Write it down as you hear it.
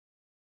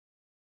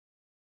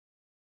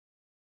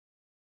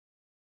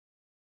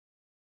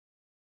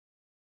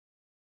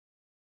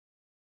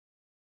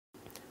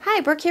Hi,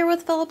 Brooke here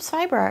with Phillips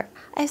Fiber Art.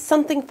 I have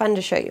something fun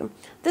to show you.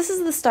 This is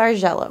the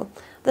Stargello.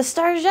 The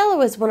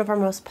Stargello is one of our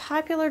most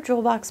popular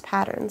jewel box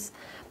patterns,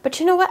 but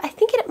you know what? I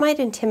think it might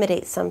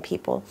intimidate some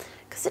people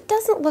because it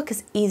doesn't look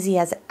as easy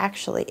as it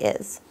actually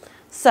is.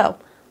 So,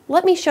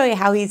 let me show you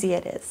how easy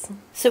it is.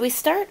 So we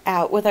start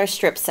out with our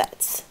strip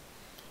sets.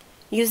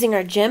 Using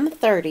our Gem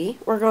 30,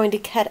 we're going to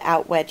cut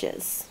out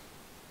wedges.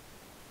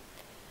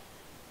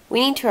 We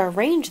need to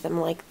arrange them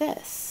like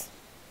this.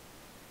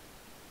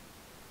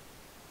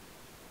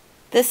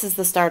 This is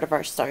the start of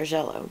our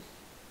Stargello.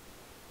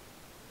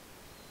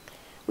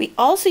 We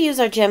also use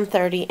our Gem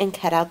 30 and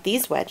cut out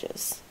these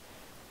wedges.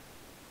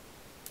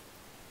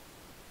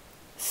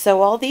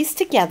 Sew all these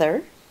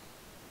together.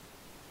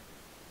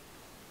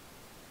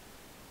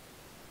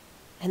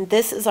 And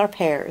this is our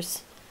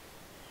pairs.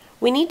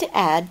 We need to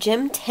add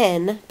Gem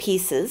 10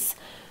 pieces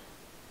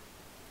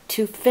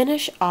to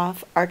finish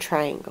off our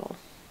triangle.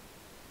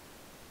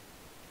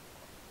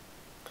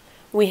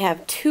 We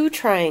have 2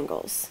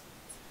 triangles.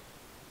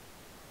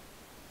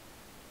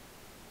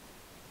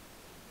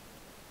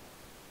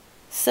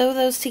 Sew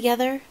those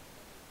together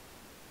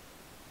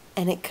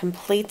and it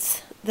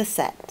completes the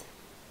set.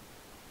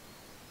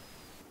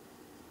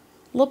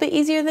 A little bit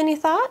easier than you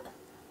thought?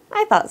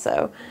 I thought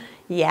so.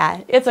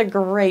 Yeah, it's a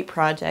great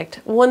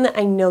project, one that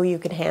I know you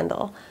can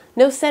handle.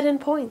 No set-in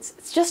points,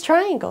 it's just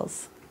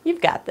triangles.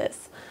 You've got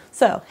this.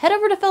 So head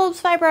over to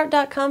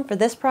phillipsfiberart.com for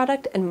this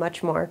product and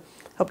much more.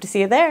 Hope to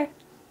see you there.